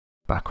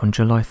Back on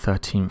July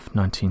 13th,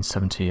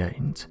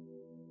 1978,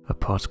 a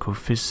particle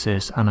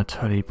physicist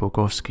Anatoly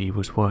Bogorsky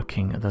was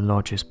working at the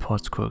largest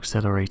particle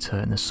accelerator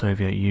in the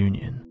Soviet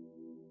Union.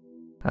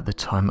 At the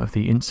time of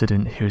the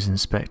incident, he was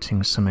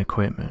inspecting some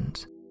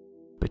equipment,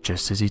 but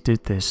just as he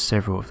did this,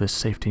 several of the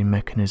safety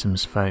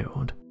mechanisms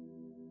failed,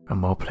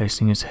 and while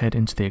placing his head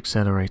into the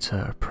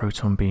accelerator, a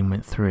proton beam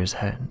went through his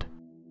head.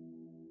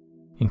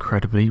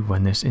 Incredibly,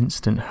 when this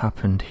incident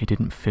happened, he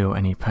didn't feel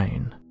any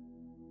pain,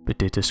 but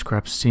did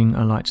describe seeing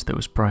a light that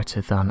was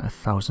brighter than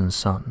 1,000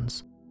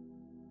 suns.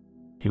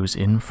 He was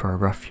in for a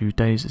rough few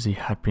days as he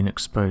had been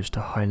exposed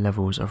to high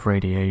levels of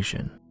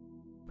radiation,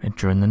 and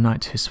during the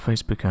night his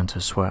face began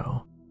to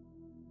swell.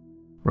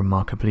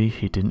 Remarkably,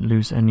 he didn't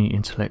lose any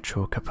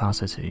intellectual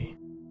capacity,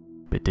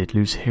 but did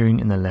lose hearing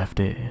in the left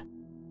ear,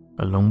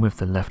 along with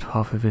the left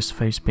half of his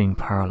face being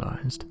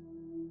paralyzed.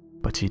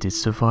 But he did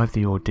survive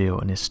the ordeal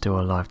and is still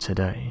alive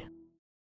today.